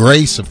 turning the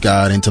grace of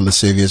God into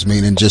lascivious,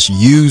 meaning just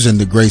using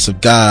the grace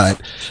of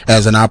God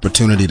as an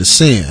opportunity to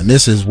sin.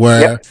 This is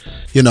where,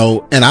 you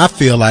know, and I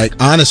feel like,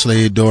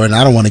 honestly, Dorian,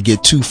 I don't want to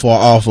get too far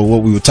off of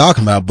what we were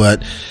talking about,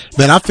 but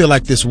man, I feel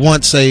like this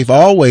once saved,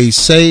 always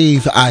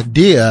saved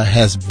idea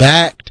has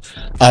backed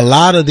a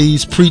lot of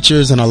these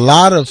preachers and a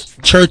lot of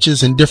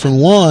churches and different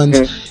ones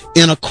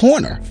in a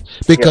corner.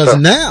 Because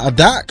now,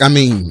 Doc, I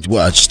mean,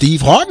 well,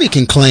 Steve Harvey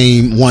can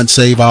claim once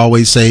saved,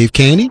 always saved,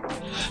 can't he?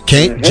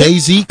 Can't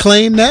Jay-Z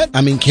claim that?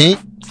 I mean, can't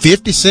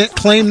 50 Cent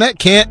claim that?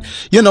 Can't,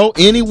 you know,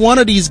 any one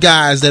of these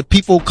guys that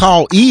people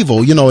call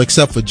evil, you know,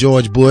 except for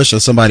George Bush or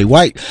somebody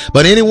white,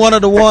 but any one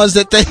of the ones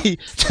that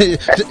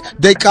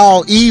they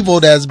call evil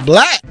that's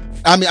black.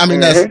 I mean,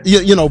 that's,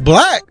 you know,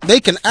 black, they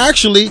can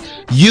actually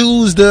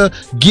use the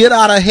get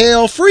out of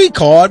hell free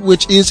card,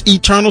 which is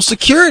eternal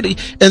security.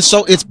 And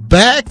so it's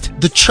backed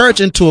the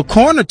church into a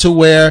corner to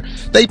where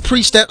they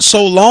preach that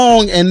so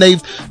long and they've,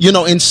 you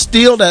know,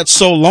 instilled that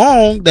so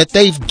long that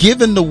they've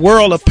given the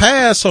world a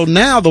pass. So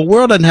now the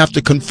world doesn't have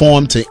to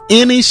conform to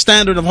any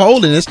standard of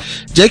holiness.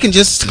 They can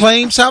just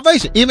claim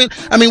salvation. Even,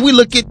 I mean, we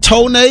look at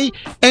Tone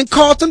and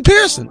Carlton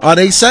Pearson. Are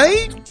they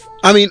saved?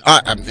 I mean,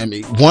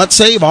 once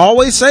saved,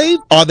 always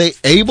saved. Are they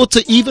able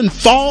to even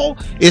fall?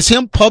 Is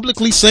him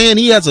publicly saying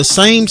he has a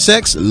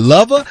same-sex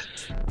lover?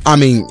 I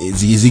mean,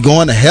 is he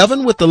going to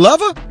heaven with the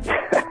lover?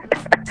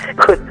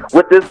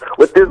 with this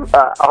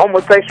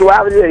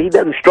homosexuality that he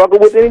doesn't struggle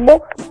with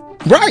anymore?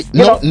 Right.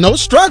 No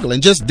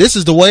struggling. Just, this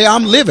is the way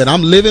I'm living.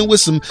 I'm living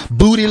with some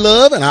booty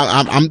love, and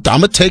I'm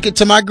gonna take it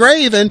to my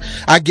grave. And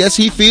I guess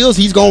he feels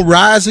he's gonna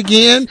rise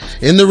again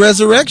in the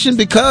resurrection,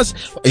 because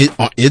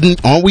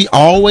aren't we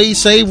always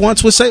saved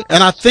once we're saved?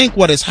 And I think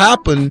what has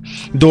happened,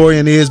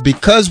 Dorian, is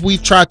because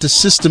we've tried to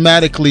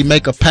systematically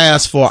make a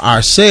pass for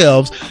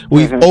ourselves,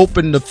 we've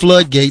opened the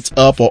floodgates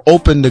up, or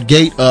opened the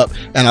gate up,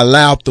 and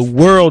allowed the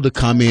world to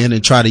come in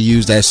and try to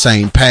use that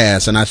same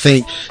pass. And I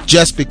think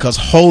just because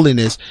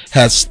holiness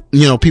has,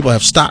 people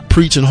have stopped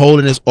preaching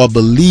holiness or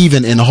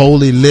believing in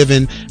holy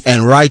living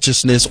and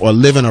righteousness, or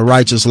living a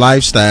righteous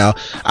lifestyle,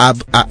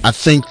 I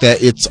think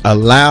that it's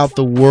allowed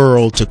the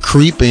world to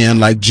creep in,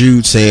 like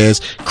Jude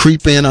says,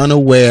 creep in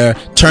unaware,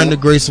 turn the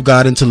grace of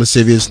God into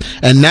lascivious.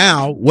 And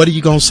now, what are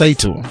you going to say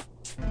to him?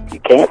 You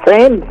can't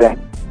say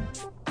anything.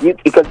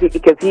 Because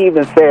he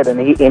even said, and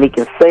he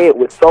can say it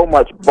with so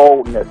much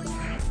boldness,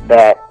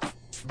 that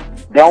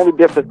the only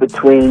difference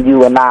between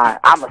you and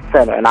I'm a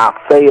sinner, and I'll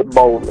say it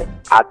boldly.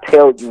 I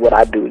tell you what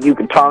I do. You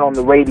can turn on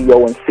the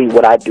radio and see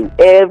what I do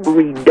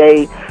every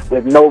day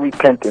with no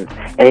repentance.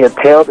 And he'll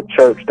tell the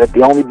church that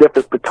the only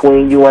difference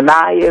between you and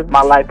I is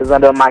my life is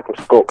under a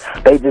microscope.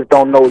 They just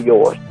don't know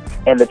yours.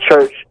 And the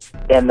church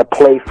and the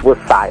place was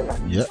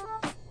silent. Yep.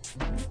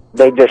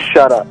 They just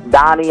shut up.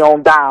 Donnie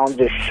on down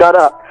just shut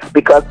up,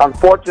 because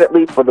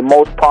unfortunately, for the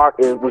most part,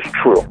 it was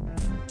true.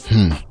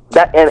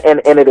 That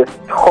and it has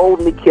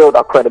totally killed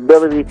our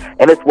credibility,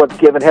 and it's what's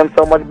given him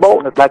so much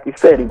boldness. Like you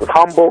said, he was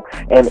humble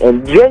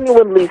and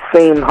genuinely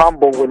seemed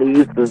humble when he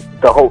used to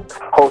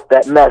host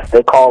that mess.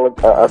 They call it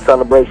a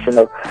celebration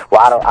of,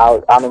 well,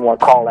 I don't want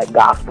to call that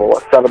gospel,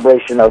 a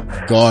celebration of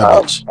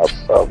garbage.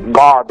 Of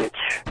garbage.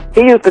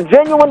 He used to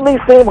genuinely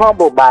seem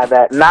humbled by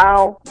that.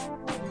 Now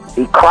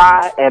he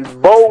cry and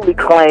boldly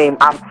claim,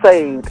 I'm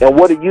saved, and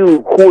who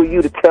are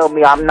you to tell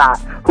me I'm not?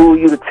 Who are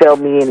you to tell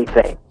me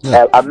anything?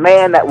 Yeah. A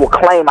man that will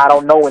claim, I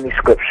don't know any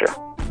scripture,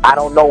 I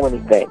don't know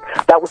anything,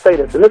 that will say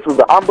this, and this was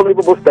an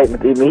unbelievable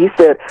statement to me. He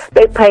said,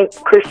 they paint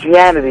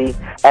Christianity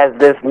as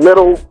this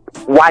little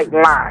white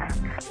line.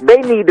 They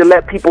need to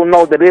let people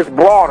know that it's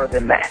broader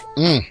than that.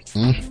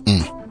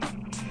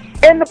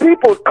 And the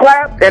people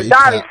clapped, and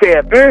Donnie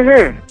said,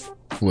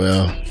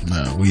 Well,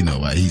 no, we know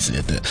why he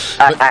said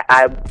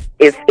that.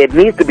 It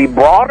needs to be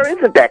broader.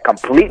 Isn't that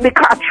completely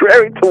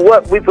contrary to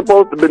what we're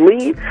supposed to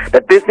believe?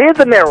 That this is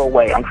a narrow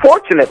way.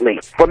 Unfortunately,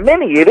 for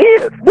many it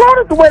is.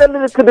 Broad is the way that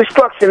leads to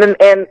destruction,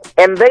 and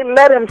they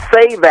let him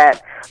say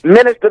that,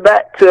 minister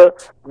that to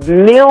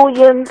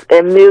millions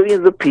and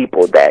millions of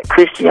people, that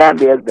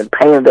Christianity has been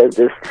painted as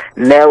this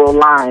narrow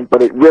line,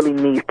 but it really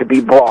needs to be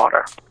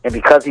broader. And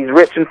because he's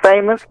rich and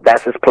famous,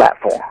 that's his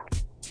platform.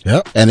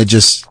 Yep. And it's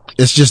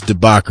just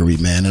debauchery,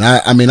 man. And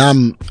I mean,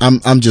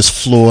 I'm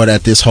just floored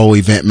at this whole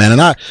event, man.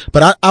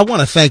 But I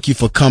want to thank you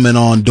for coming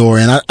on,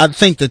 Dorian. I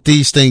think that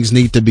these things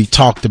need to be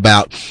talked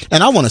about.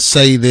 And I want to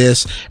say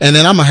this, and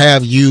then I'm going to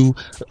have you,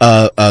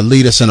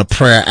 lead us in a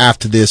prayer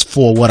after this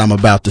for what I'm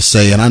about to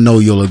say. And I know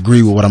you'll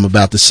agree with what I'm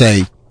about to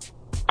say.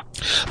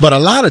 But a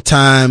lot of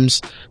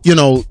times,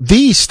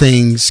 these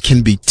things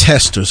can be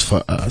testers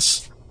for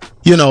us,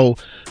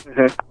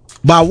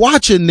 By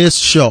watching this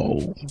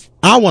show,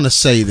 I want to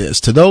say this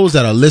to those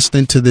that are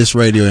listening to this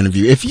radio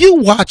interview. If you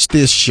watch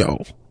this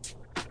show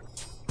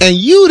and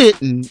you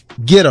didn't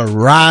get a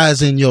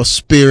rise in your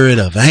spirit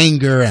of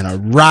anger, and a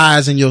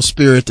rise in your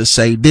spirit to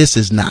say this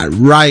is not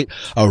right,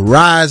 a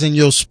rise in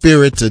your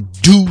spirit to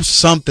do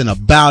something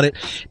about it,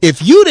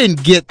 if you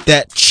didn't get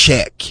that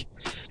check,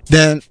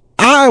 then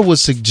I would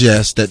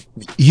suggest that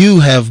you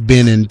have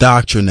been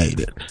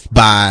indoctrinated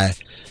by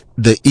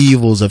the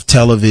evils of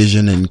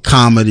television and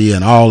comedy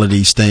and all of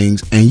these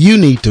things, and you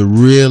need to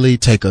really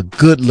take a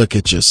good look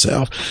at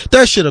yourself.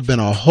 There should have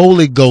been a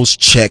Holy Ghost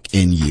check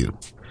in you,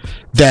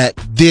 that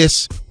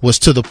this was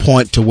to the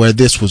point to where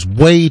this was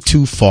way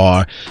too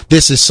far.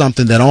 This is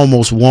something that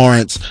almost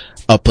warrants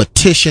a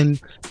petition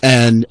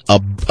and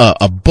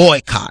a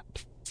boycott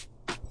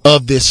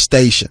of this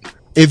station.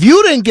 If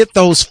you didn't get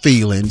those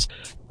feelings,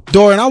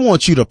 Dorian, I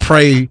want you to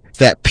pray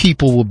that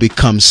people will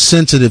become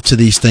sensitive to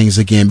these things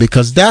again,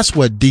 because that's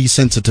what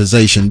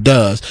desensitization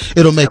does.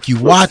 It'll make you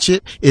watch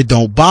it. It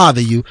don't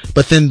bother you.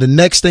 But then the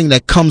next thing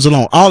that comes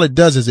along, all it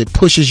does is it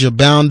pushes your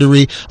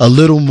boundary a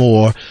little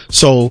more.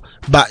 So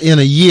in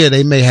a year,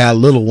 they may have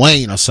Lil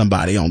Wayne or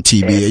somebody on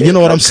TV. You know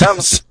what I'm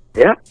saying?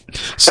 Yeah.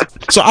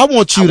 So I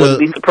want you to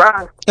be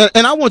surprised.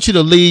 And I want you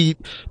to lead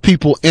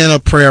people in a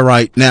prayer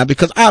right now,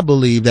 because I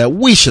believe that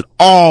we should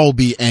all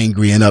be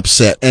angry and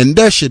upset, and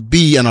there should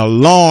be an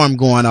alarm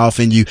going off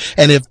in you.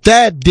 And if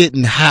that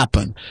didn't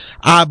happen,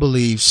 I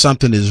believe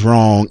something is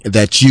wrong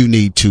that you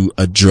need to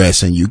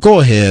address in you. Go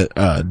ahead,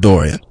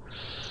 Dorian.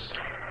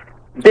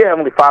 Dear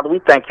Heavenly Father, we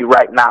thank you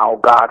right now,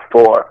 God,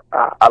 for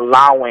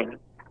allowing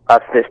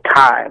us this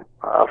time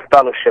of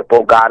fellowship,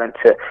 oh God, and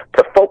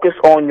to focus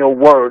on your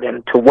word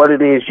and to what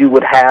it is you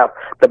would have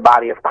the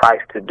body of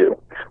Christ to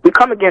do. We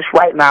come against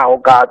right now, oh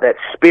God, that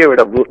spirit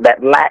of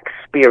that lax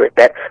spirit,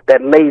 that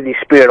lazy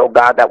spirit, oh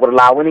God, that would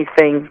allow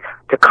anything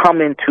to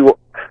come into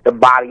the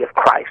body of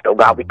Christ, oh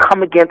God. We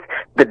come against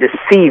the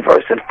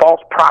deceivers and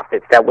false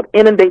prophets that would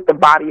inundate the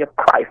body of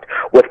Christ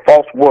with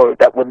false words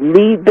that would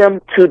lead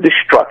them to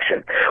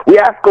destruction. We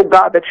ask, oh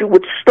God, that you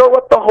would stir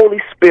up the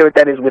Holy Spirit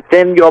that is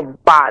within your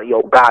body,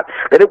 oh God,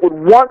 that it would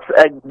once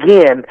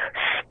again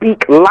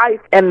speak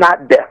life and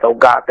not death, oh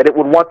God, that it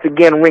would once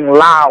again ring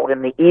loud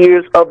in the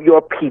ears of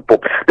your people,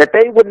 that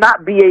they would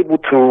not be able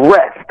to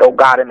rest, oh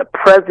God, in the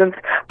presence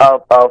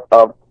of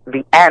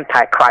the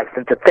Antichrist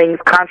and to things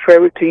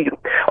contrary to you.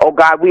 Oh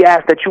God, we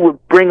ask that you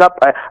would bring up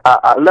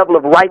a level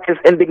of righteous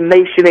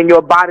indignation in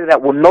your body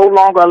that will no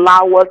longer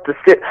allow us to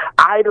sit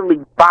idly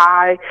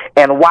by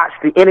and watch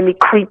the enemy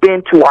creep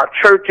into our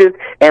churches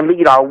and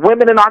lead our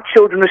women and our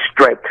children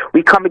astray.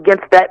 We come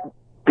against that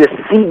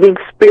deceiving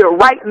spirit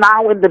right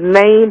now in the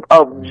name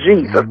of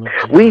Jesus.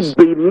 We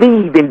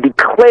believe and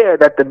declare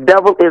that the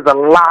devil is a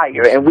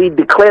liar, and we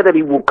declare that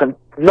he will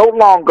no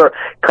longer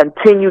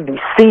continue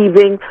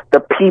deceiving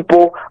the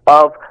people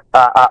of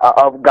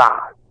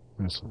God.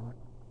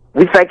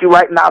 We thank you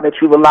right now that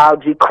you've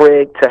allowed G.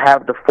 Craig to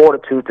have the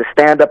fortitude to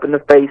stand up in the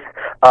face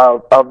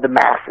of the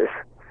masses.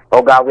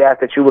 Oh God, we ask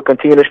that you would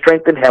continue to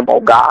strengthen him,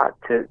 oh God,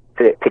 to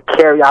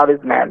carry out his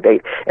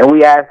mandate. And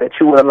we ask that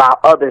you would allow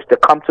others to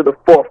come to the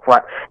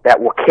forefront that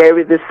will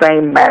carry this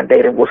same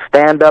mandate and will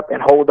stand up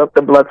and hold up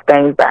the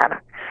bloodstained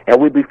banner.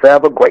 And we'd be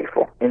forever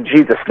grateful. In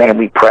Jesus' name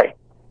we pray.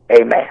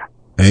 Amen.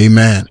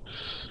 Amen.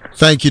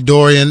 Thank you,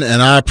 Dorian,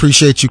 and I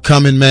appreciate you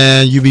coming,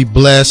 man. You be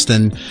blessed,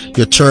 and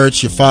your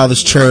church, your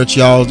father's church,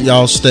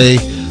 y'all stay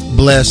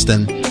blessed.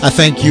 And I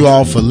thank you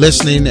all for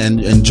listening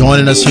and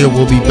joining us here.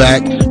 We'll be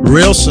back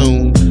real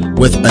soon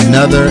with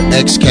another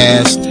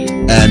XCast,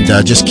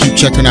 and just keep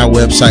checking our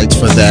websites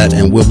for that,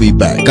 and we'll be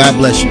back. God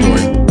bless you,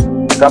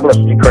 Dorian. God bless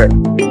you,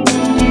 Craig.